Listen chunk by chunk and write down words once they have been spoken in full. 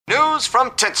News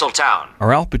from Tinseltown.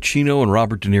 Are Al Pacino and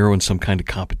Robert De Niro in some kind of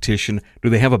competition? Do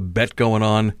they have a bet going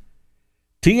on?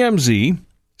 TMZ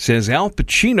says Al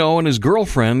Pacino and his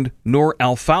girlfriend, Noor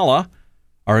Alfallah,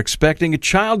 are expecting a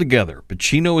child together.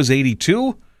 Pacino is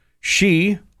 82.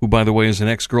 She, who, by the way, is an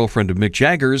ex-girlfriend of Mick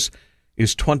Jagger's,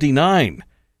 is 29,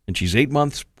 and she's 8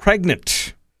 months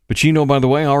pregnant. Pacino, by the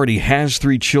way, already has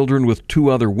 3 children with 2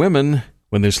 other women.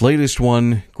 When this latest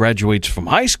one graduates from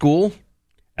high school,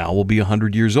 Al will be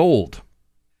 100 years old.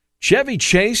 Chevy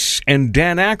Chase and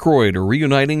Dan Aykroyd are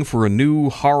reuniting for a new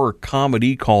horror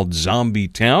comedy called Zombie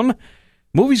Town.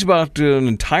 Movie's about an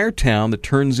entire town that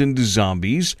turns into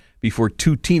zombies before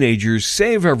 2 teenagers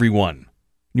save everyone.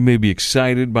 You may be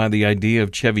excited by the idea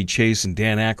of Chevy Chase and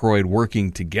Dan Aykroyd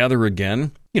working together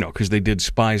again, because they did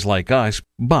Spies Like Us.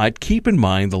 But keep in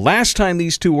mind, the last time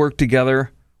these two worked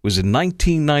together was in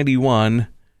 1991,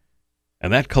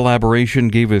 and that collaboration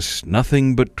gave us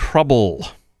nothing but trouble.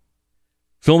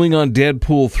 Filming on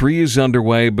Deadpool 3 is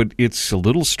underway, but it's a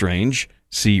little strange.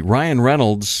 See, Ryan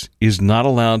Reynolds is not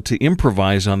allowed to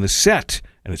improvise on the set,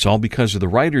 and it's all because of the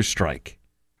writer's strike.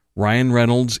 Ryan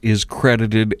Reynolds is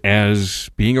credited as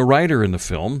being a writer in the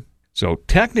film, so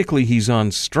technically he's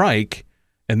on strike,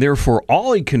 and therefore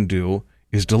all he can do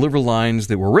is deliver lines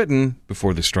that were written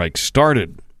before the strike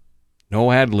started.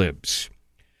 No ad-libs.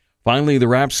 Finally, The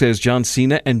Wrap says John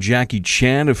Cena and Jackie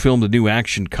Chan have filmed a new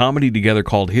action comedy together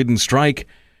called Hidden Strike.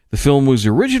 The film was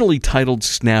originally titled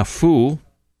Snafu.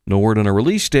 No word on a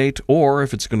release date or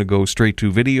if it's going to go straight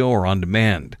to video or on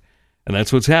demand. And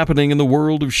that's what's happening in the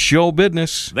world of show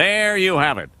business. There you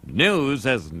have it. News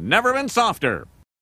has never been softer.